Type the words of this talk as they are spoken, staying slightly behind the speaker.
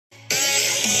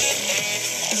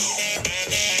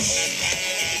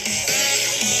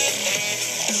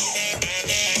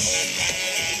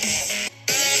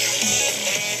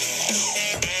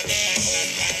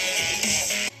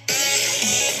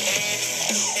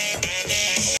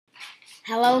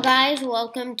Hello guys,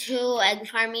 welcome to Egg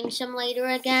Farming Simulator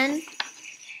again.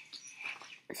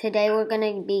 Today we're going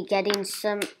to be getting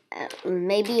some,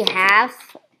 maybe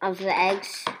half of the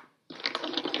eggs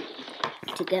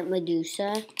to get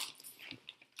Medusa.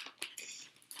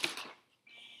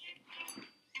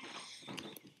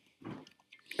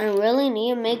 I really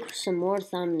need to make some more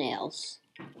thumbnails.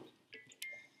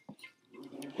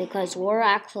 Because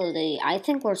I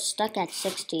think we're stuck at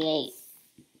 68.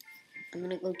 I'm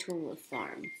going to go to a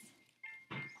farm.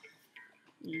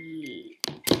 I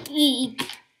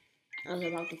was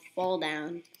about to fall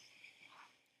down.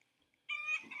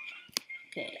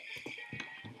 Okay.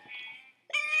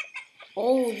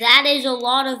 Oh, that is a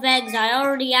lot of eggs. I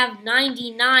already have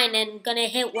 99 and gonna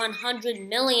hit 100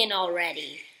 million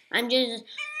already. I'm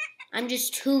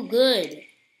just too good.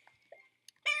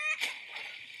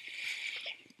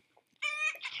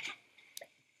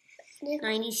 Nick,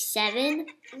 97,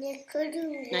 Nick,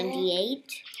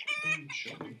 98.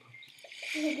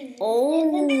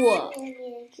 Oh,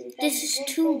 this is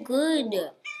too good.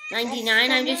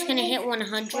 99, I'm just gonna hit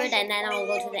 100 and then I'll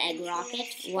go to the egg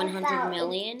rocket. 100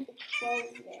 million.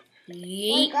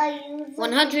 Yeet.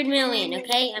 100 million,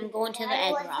 okay? I'm going to the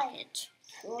egg rocket.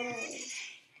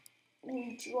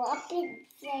 Drop it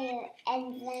there,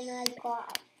 and then I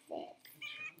got this.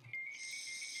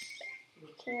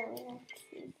 Okay.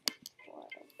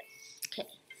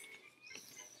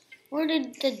 Where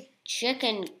did the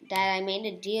chicken that I made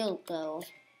a deal go?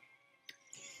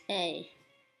 Hey.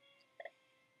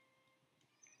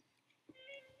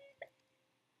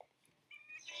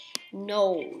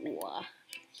 No.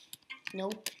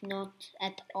 Nope, not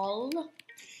at all.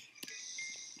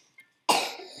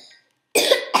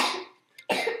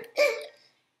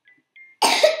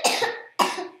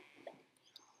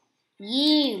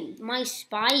 Yee, my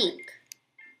spike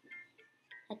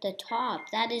at the top.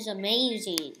 That is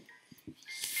amazing.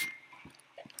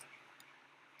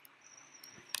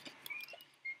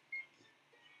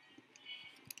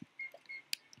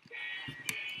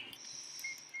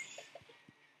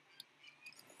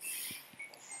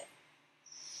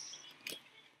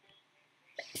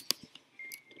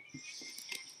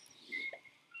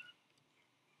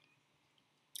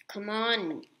 Come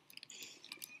on.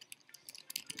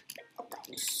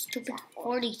 Stupid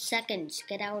 40 seconds.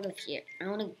 Get out of here. I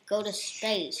want to go to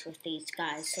space with these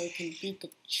guys so we can beat the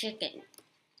chicken.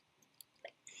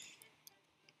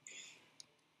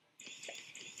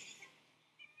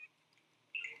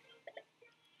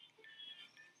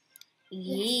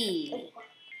 Yee.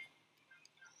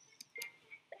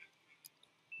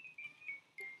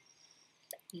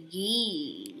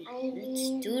 Yee.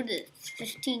 Let's do this.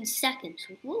 15 seconds.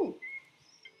 Woo.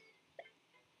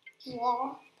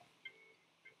 Yeah.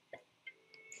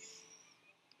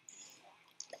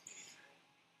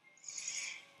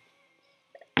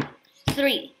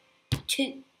 3,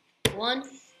 2, 1,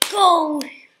 go!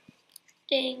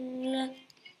 Ding.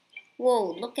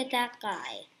 Whoa, look at that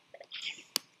guy.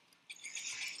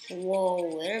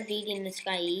 Whoa, they're beating this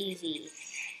guy easy.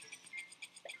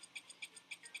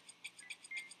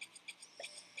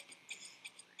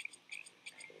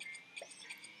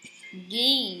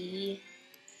 Yee.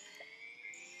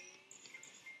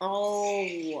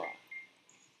 Oh.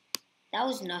 That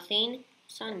was nothing. I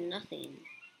saw nothing.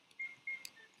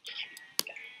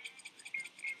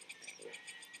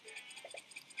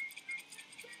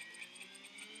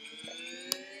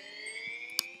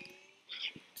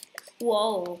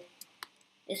 Whoa.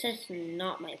 This is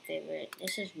not my favorite.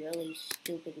 This is really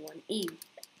stupid one. Ew.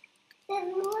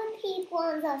 There's more people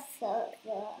on the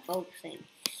server. Oh, thanks.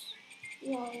 I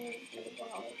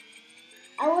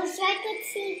wish I could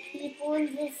see people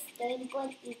in this game,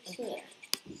 but you can't.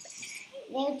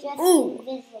 They're just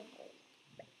invisible.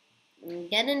 I'm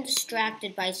getting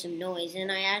distracted by some noise,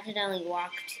 and I accidentally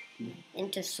walked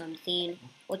into something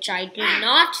which I did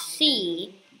not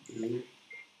see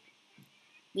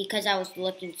because I was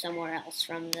looking somewhere else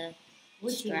from the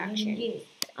distraction.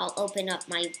 I'll open up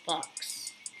my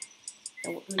box.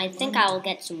 So I think I'll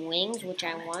get some wings, which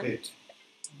I want.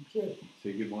 Hey.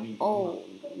 Say good morning. Oh.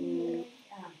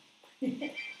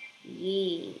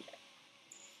 Yeah.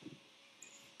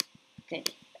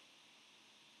 Good.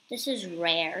 This is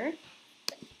rare,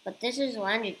 but this is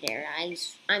legendary.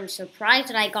 I'm surprised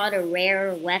that I got a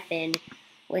rare weapon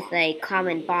with a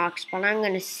common box, but I'm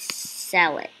going to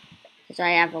sell it because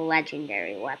I have a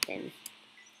legendary weapon.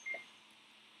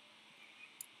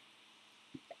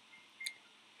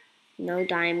 No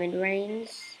diamond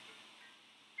rings.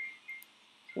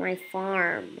 My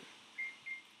farm.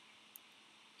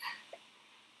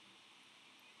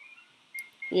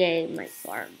 Yay, my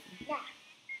farm. Yeah.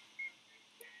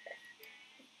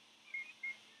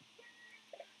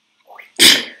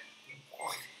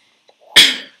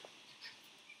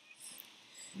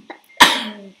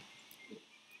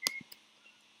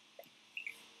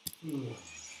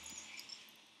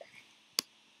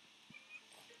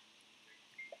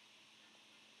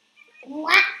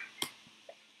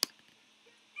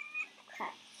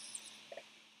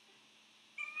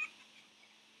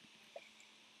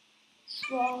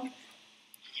 Well,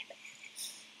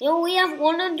 Yo, we have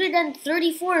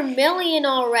 134 million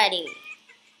already.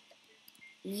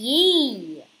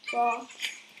 Yee. well,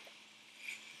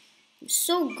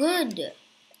 So good.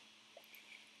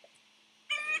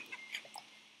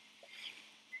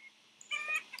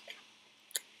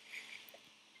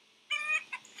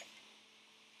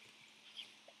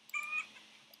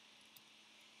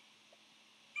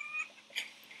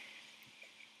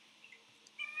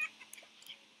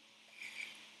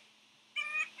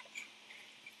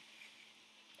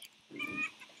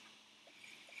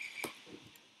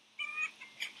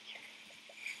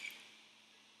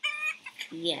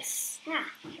 Yes. yeah.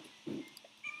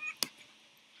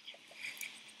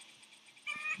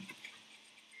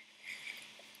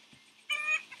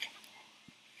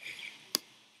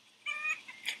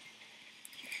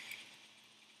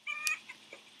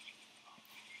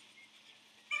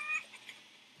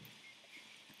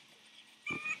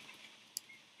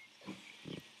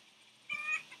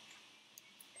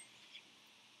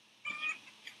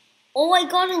 Oh, I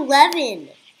got 11.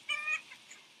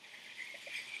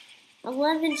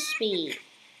 11 speed.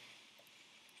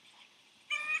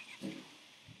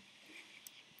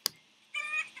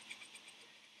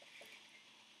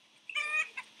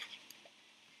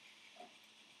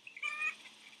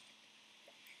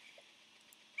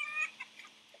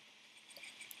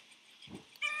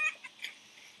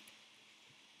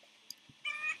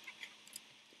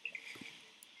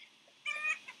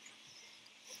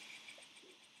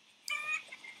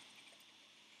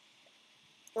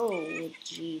 Oh,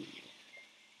 gee.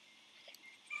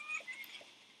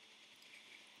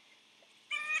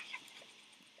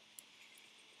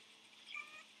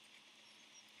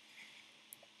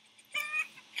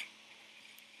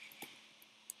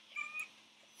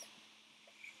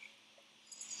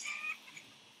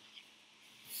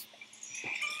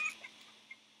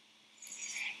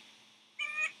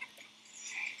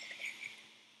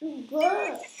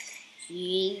 Good.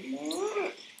 Gee.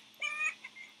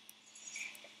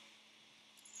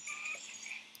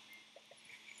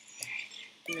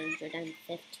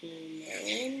 115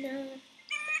 million.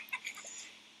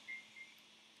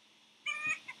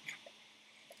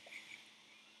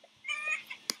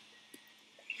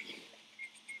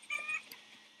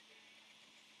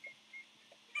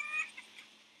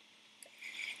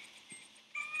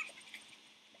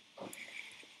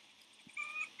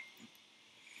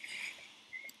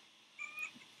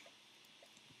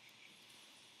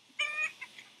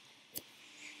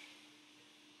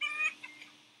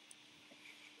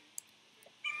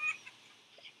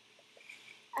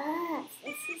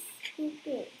 This is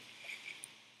stupid.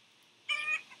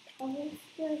 I was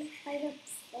just right up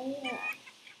there.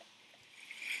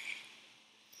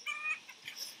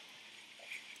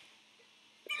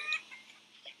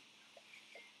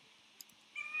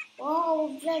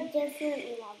 Oh, the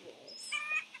different levels.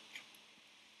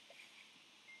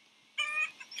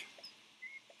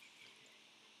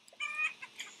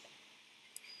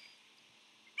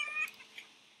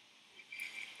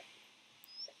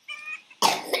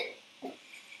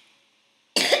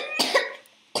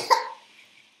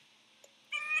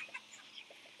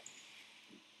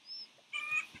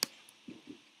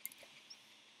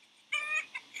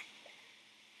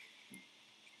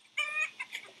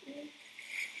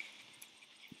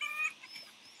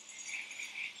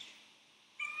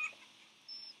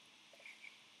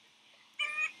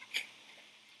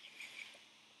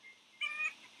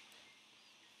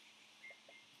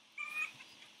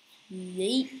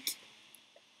 Yeet.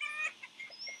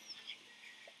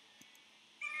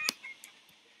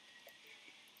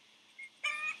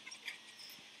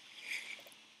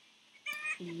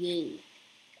 Yay.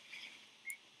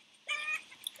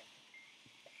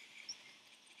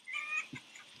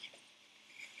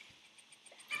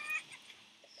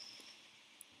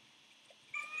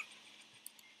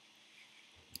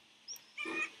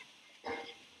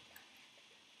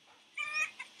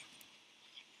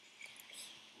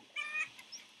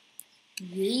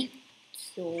 Yeet.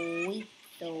 So.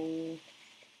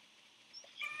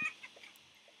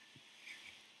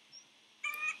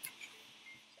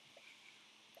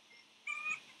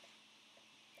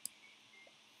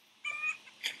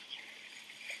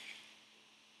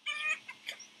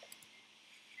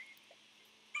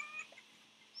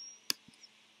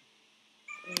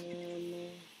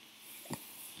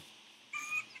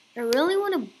 I really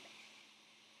want to.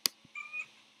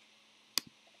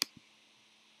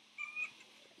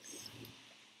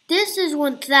 This is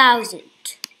 1,000.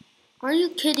 Are you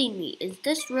kidding me? Is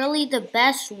this really the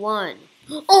best one?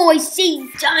 Oh, I see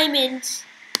diamonds.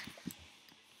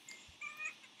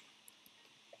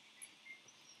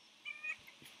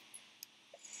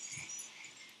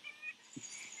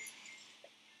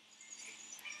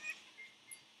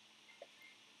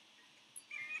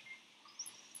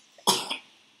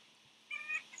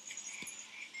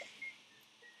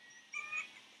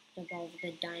 of all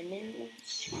the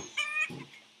diamonds.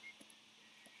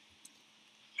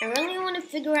 I really want to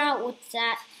figure out what's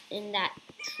that in that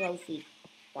trophy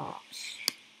box.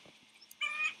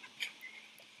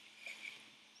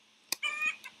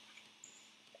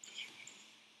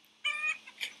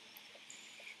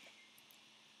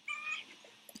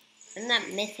 In that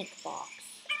mythic box.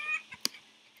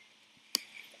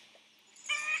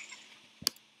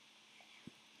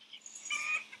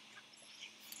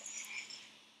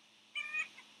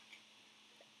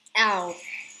 Ow.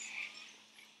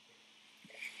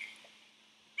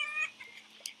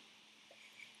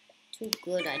 Too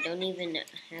good, I don't even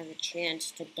have a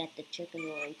chance to get the chicken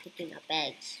while I'm picking up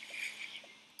eggs.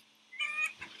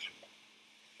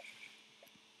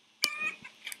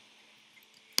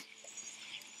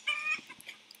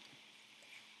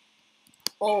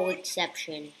 Oh,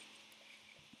 exception.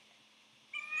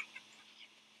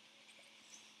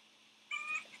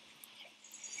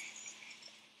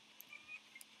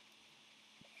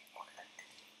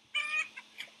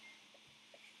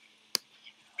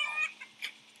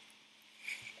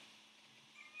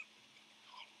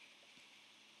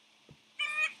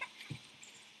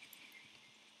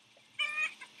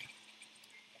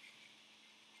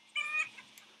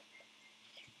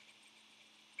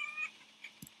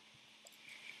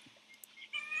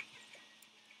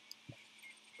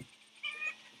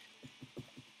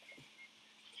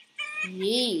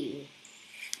 Yee.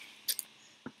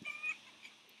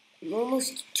 I'm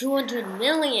almost 200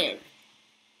 million.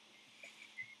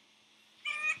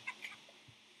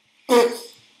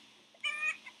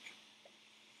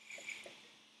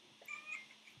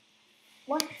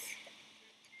 What?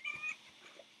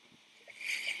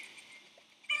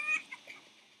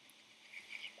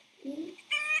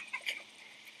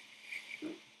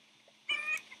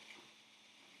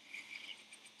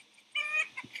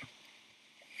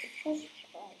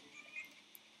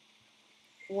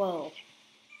 Whoa.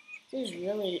 This is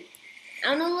really... I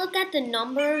want to look at the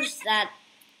numbers that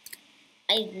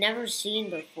I've never seen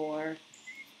before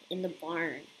in the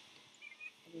barn.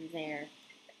 Over there.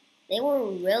 They were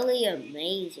really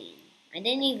amazing. I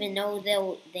didn't even know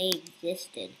they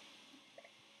existed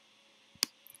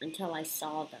until I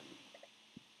saw them.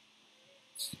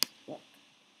 Look.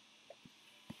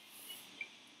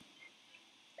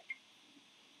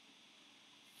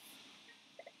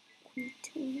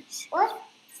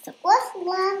 What's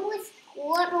wrong with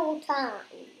portal time?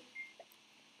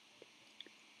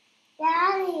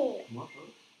 Daddy,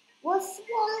 what's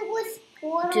wrong with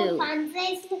portal time?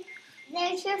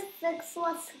 They should fix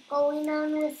what's going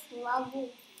on with level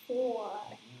 4.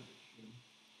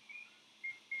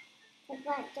 If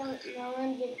I don't know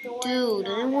in the door. Dude,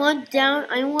 I want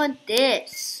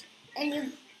this.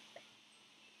 And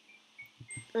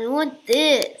I want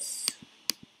this.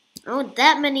 I want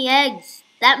that many eggs.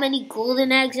 That many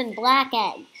golden eggs and black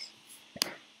eggs.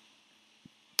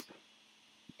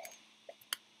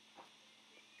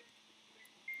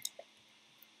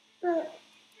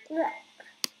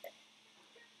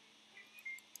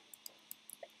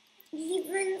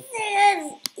 Even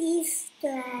there's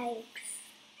Easter eggs.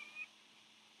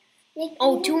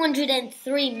 Oh,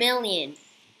 203 million.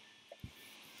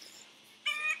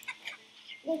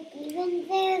 Even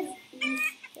there's Easter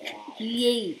eggs.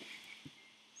 Yay.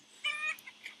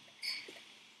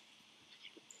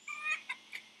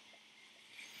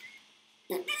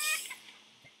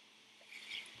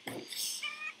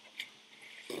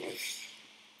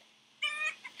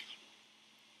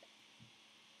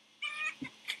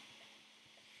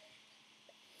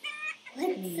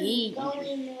 What's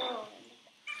going on?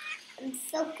 I'm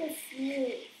so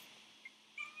confused.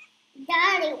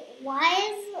 Daddy, why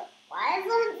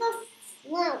isn't the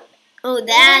float? Oh,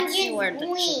 that's where the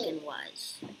chicken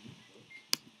was.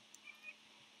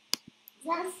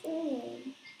 That's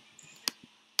weird.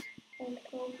 Let's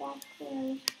go back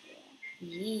to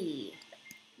Yee.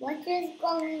 what is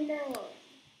going on?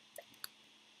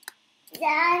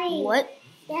 Daddy. What?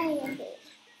 Daddy.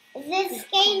 This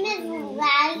game is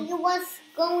laggy. What's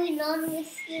going on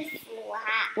with this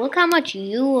lag? Look how much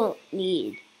you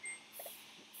need.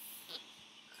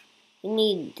 You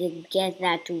need to get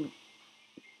that to. You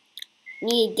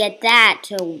need to get that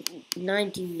to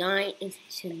 99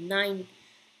 to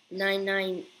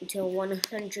 999 to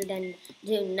 100 and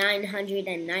to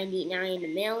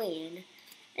 999 million,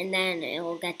 and then it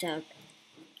will get to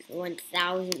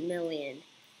 1,000 million.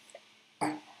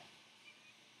 But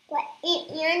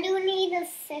and you need a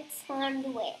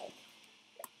 600.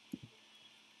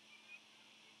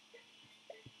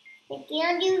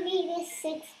 And you need a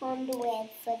 600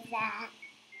 for that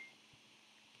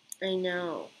I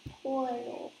know.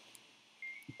 portal.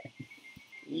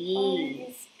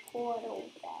 Yee. this portal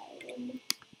game.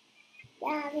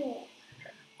 Daddy.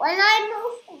 When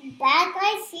I move back,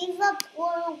 I see the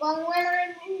portal go. When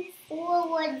I move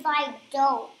forward, I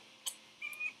don't.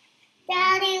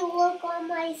 Daddy, look on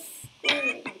my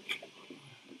screen.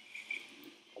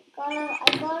 I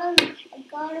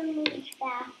gotta move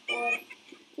backward.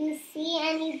 Do you see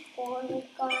any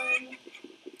polygon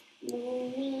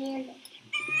moving?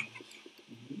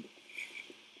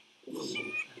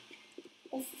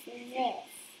 It's this.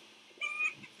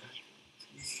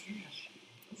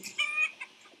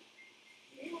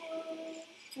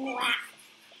 Wow.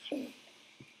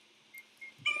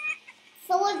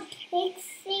 So it picks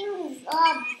things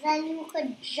up, then you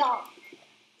could jump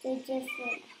to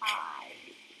different heights.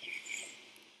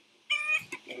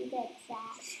 Look at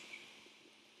that.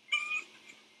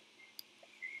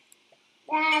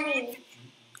 Daddy,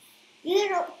 you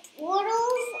know,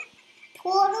 portals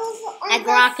on Egg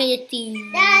rocket.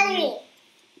 Daddy,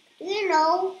 you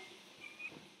know,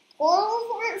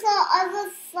 portals on the other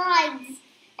sides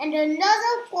and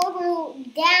another portal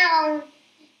down,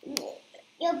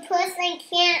 your person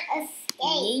can't escape.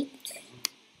 Yeet.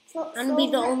 I'm gonna be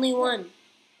the only one.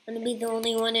 I'm gonna be the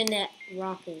only one in that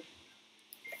rocket.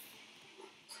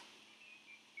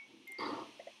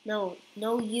 No,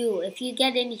 you. If you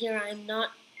get in here, I'm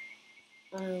not.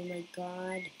 Oh my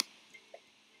god.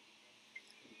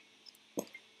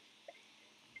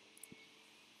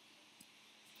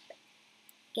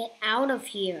 Get out of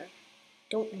here.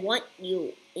 Don't want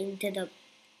you into the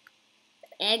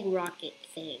egg rocket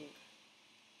thing.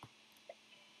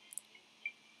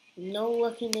 No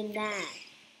looking in that.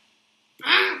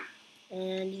 Ah!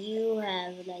 And you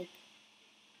have like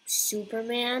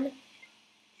Superman.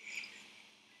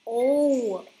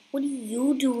 Oh, what are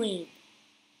you doing?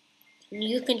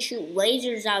 You can shoot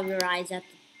lasers out of your eyes at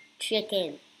the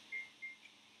chicken.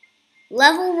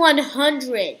 Level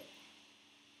 100.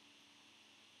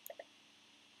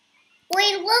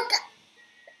 Wait, look,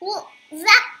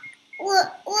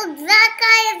 that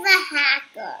guy is a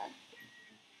hacker.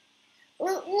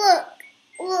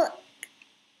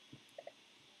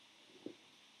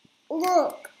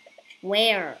 Look.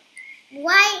 Where?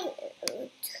 Why?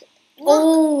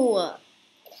 Oh!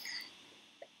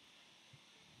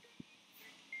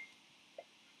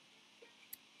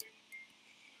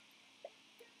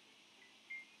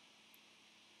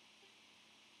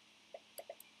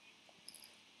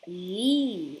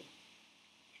 Yee.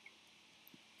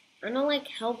 I don't like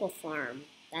help a farm.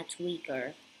 That's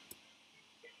weaker.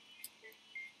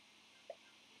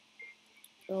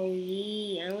 Oh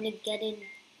yee. I wanna get in you.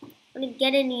 I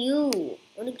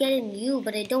wanna get in you,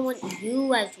 but I don't want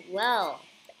you as well.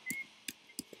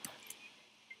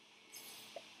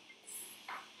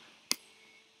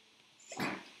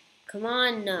 Come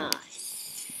on,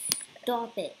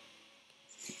 stop it.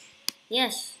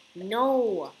 Yes,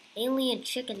 no. Alien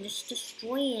chicken, just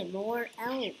destroy him or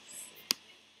else.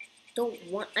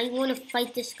 I want to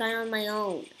fight this guy on my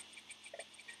own.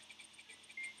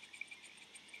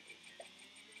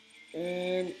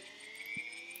 And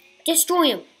destroy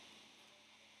him.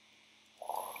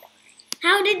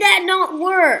 How did that not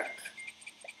work?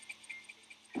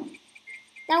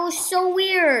 That was so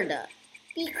weird.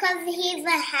 Because he's a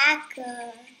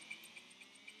hacker.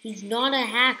 He's not a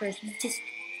hacker. He just,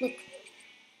 look.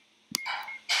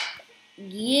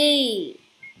 Yay.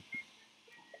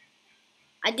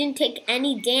 I didn't take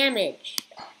any damage.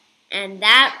 And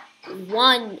that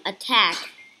one attack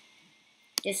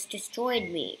just destroyed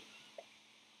me.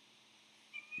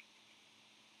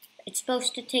 It's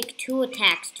supposed to take 2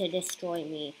 attacks to destroy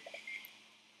me.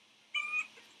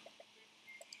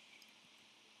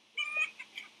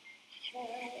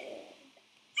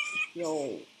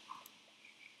 Yo.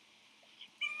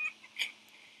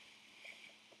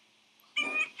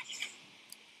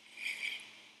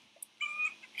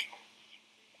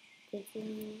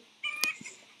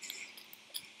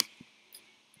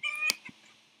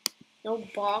 No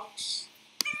box.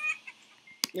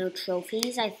 No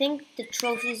trophies. I think the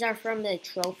trophies are from the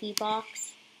trophy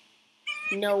box.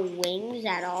 No wings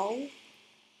at all.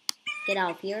 Get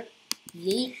out of here.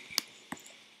 Yeet.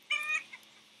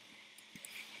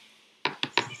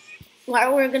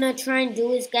 What we're gonna try and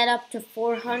do is get up to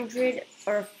 400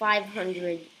 or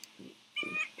 500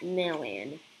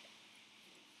 million.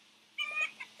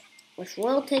 Which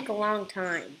will take a long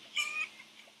time.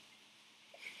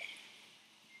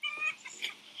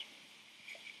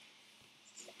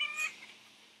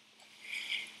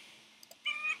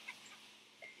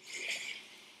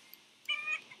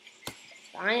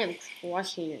 I am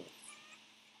crushing it.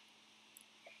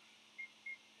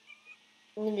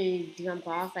 I'm gonna jump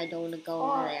off. I don't want to go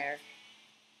over there.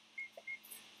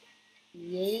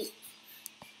 Yay.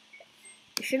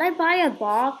 Should I buy a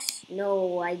box?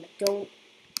 No, I don't.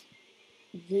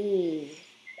 Yay.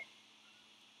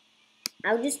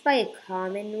 I'll just buy a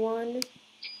common one.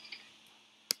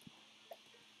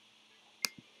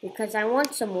 Because I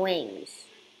want some wings.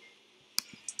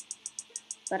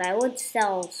 But I would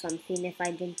sell something if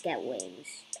I didn't get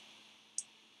wings.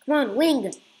 Come on,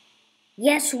 wing!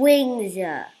 Yes, wings!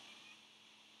 Let's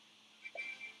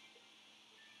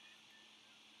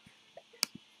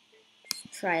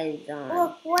try it on.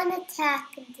 Look, 1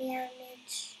 attack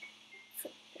damage.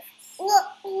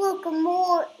 Look,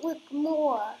 more. Look,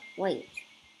 more. Wait.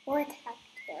 4 attack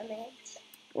damage.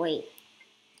 Wait.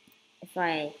 If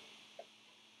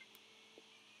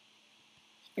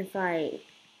I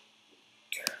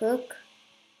took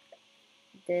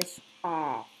this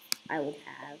off, I would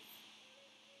have.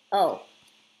 Oh.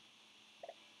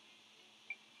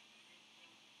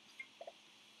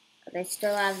 But I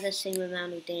still have the same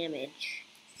amount of damage.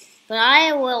 But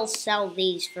I will sell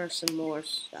these for some more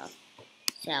stuff.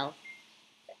 Sell.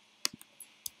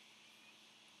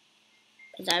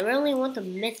 Because I really want the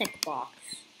mythic box.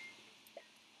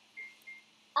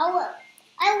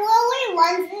 I really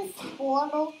want this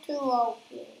portal to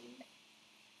open.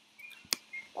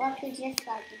 Look, we just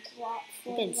got the drop.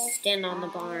 You can stand on the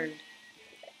barn.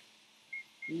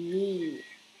 Yeah.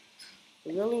 I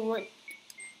really want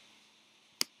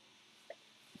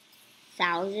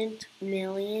 1,000,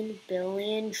 million,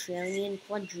 billion, trillion,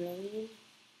 quadrillion,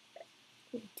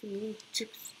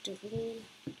 6 billion,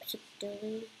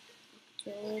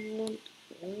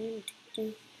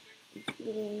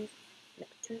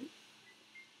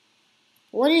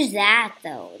 What is that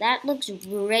though? That looks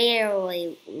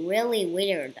really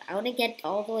weird. I want to get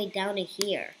all the way down to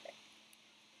here.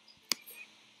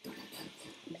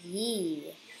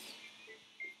 Yee.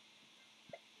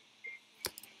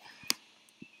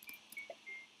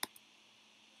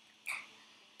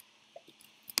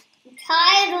 I'm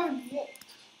tired of this.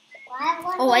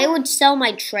 Oh, I would sell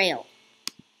my trail.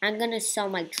 I'm gonna sell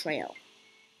my trail.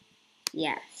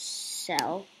 Yes,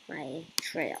 sell my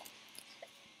trail.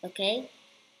 Okay?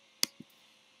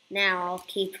 Now I'll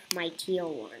keep my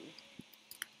teal one.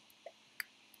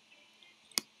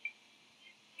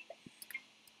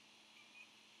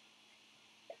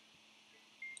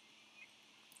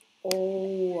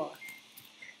 Oh.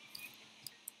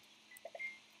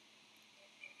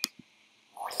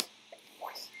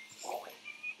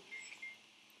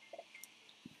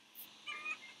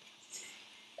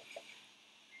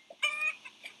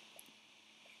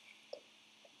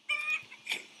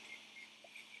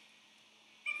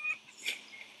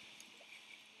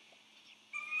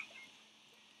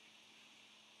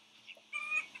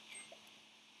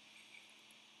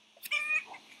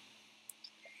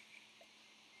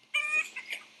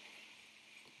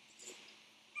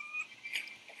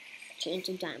 Change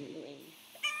to diamond ring.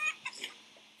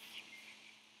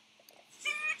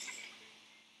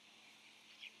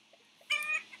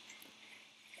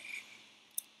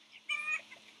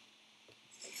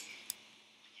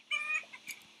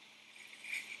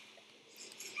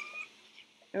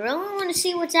 I really want to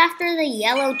see what's after the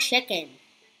yellow chicken.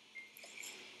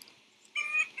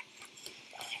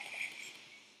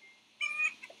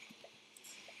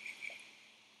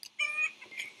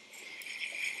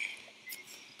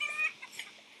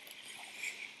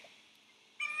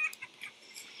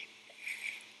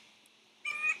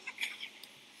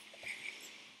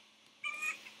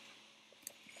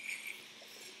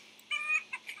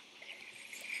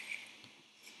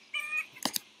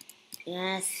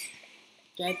 Yes,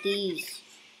 get these.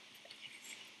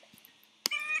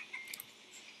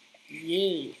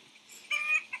 Yay.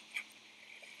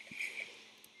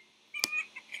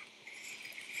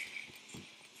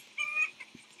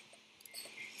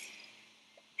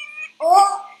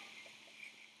 Oh!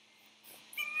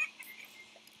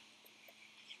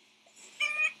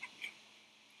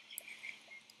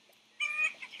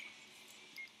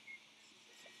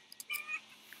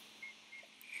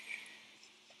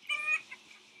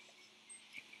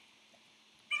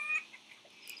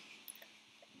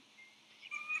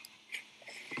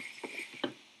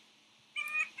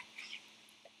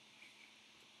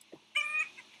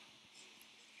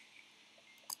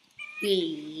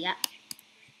 Yeah.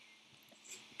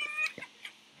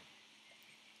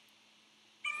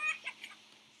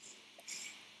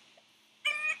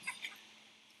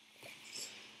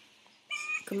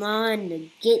 Come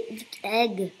on, get the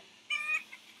egg.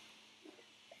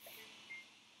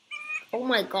 Oh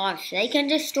my gosh, they can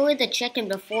destroy the chicken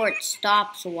before it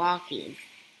stops walking.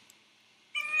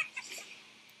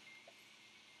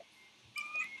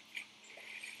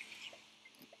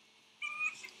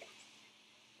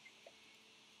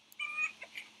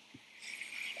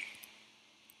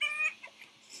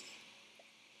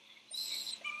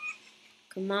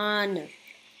 Come on.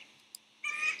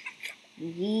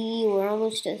 Yee, we're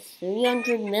almost at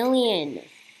 300 million.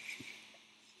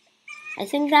 I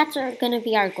think that's gonna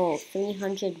be our goal,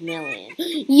 300 million.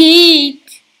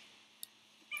 Yeet!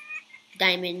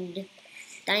 Diamond.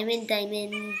 Diamond,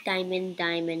 diamond, diamond,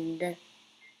 diamond.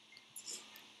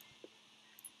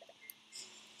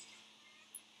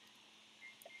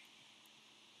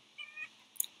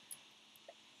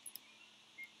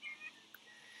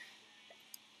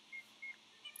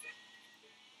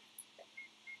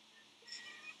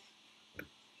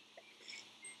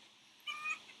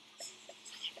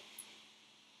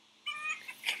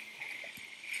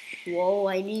 Whoa,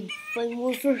 I need 5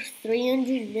 more for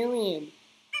 300 million.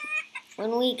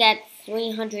 When we get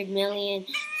 300 million,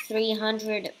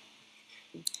 300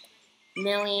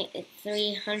 million,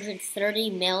 330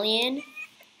 million,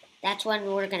 that's when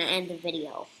we're gonna end the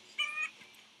video.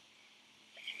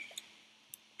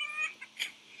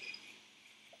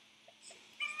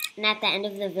 And at the end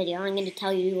of the video, I'm gonna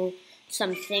tell you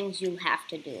some things you have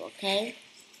to do, okay?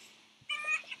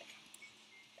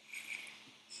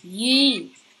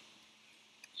 Yee!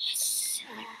 Yes!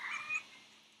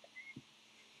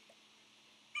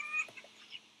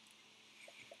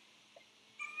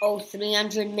 Oh,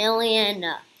 300 million!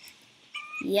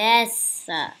 Yes!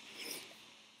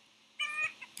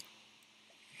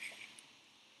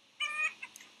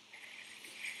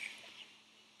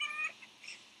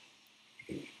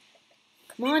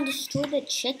 Come on, destroy the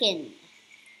chicken.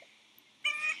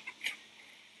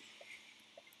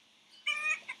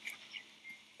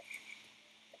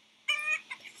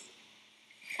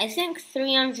 I think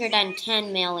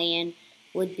 310 million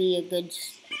would be a good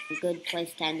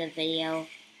place to end the video.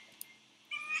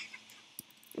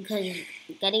 Because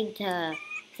getting to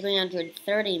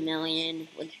 330 million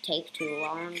would take too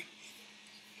long.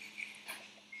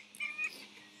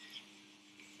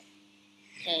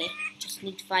 Okay, just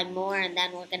need to find more and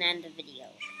then we're gonna end the video.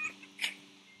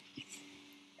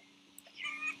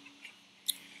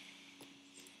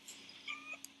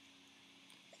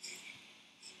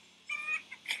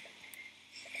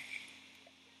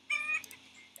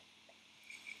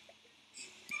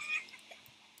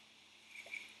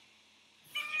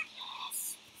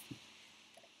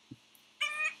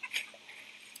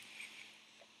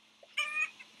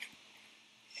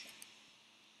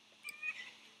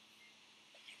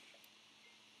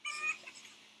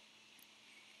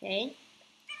 Okay.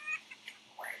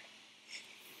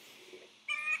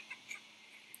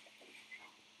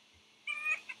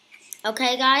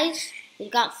 Okay, guys, we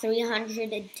got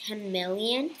 310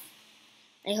 million.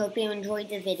 I hope you enjoyed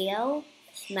the video.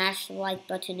 Smash the like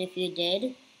button if you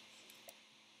did.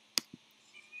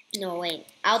 No, wait.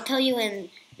 I'll tell you in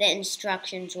the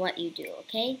instructions what you do,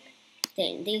 okay?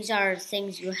 These are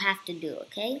things you have to do,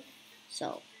 okay?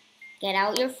 So, get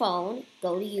out your phone,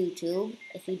 go to YouTube.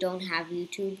 If you don't have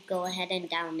YouTube, go ahead and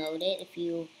download it. If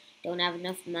you don't have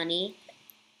enough money,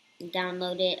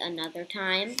 download it another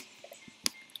time.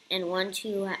 And once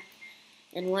you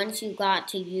got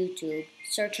to YouTube,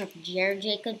 search up Jared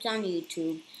Jacobs on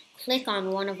YouTube, click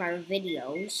on one of our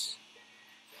videos,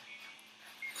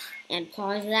 and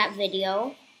pause that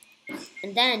video.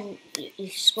 And then you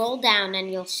scroll down and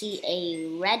you'll see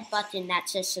a red button that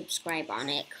says subscribe on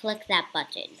it. Click that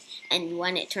button. And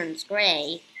when it turns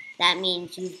gray, that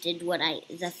means you did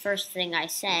the first thing I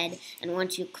said. And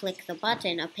once you click the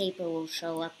button, a paper will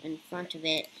show up in front of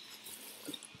it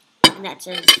that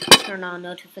says turn on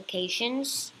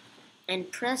notifications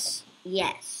and press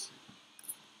yes.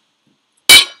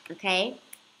 Okay?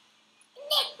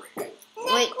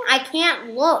 Wait, I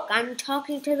can't look. I'm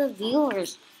talking to the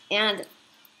viewers. And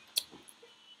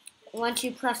once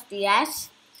you press the yes,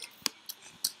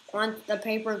 once the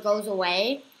paper goes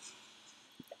away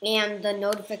and the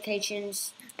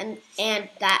notifications and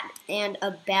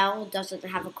a bell doesn't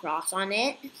have a cross on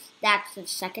it, that's the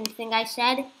second thing I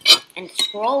said. And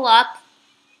scroll up,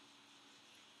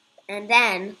 and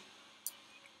then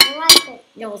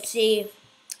you'll see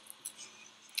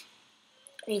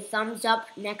a thumbs up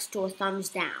next to a thumbs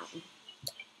down.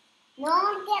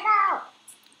 No, get out.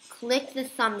 Click the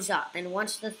thumbs up, and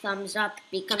once the thumbs up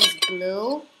becomes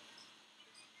blue,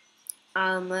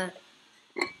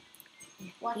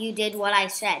 you did what I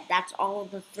said. That's all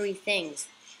the 3 things.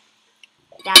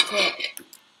 That's it.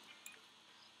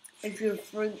 If you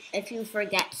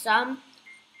forget some,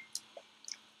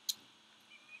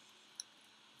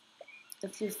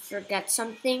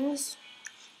 things,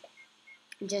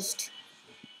 just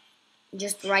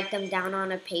write them down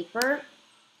on a paper.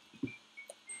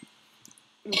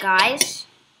 Guys,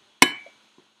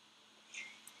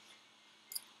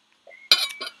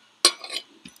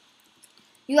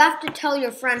 You have to tell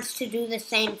your friends to do the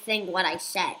same thing what I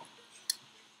said.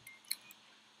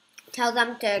 Tell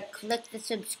them to click the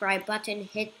subscribe button,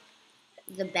 hit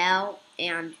the bell,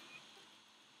 and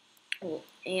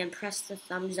press the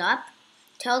thumbs up.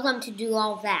 Tell them to do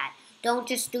all that. Don't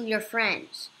just do your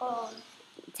friends.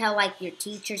 Tell like your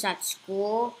teachers at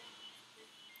school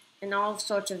and all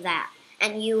sorts of that.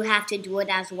 And you have to do it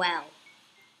as well.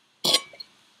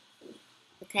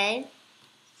 Okay?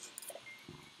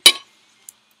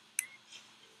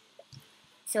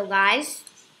 So guys,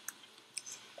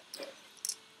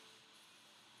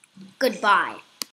 goodbye.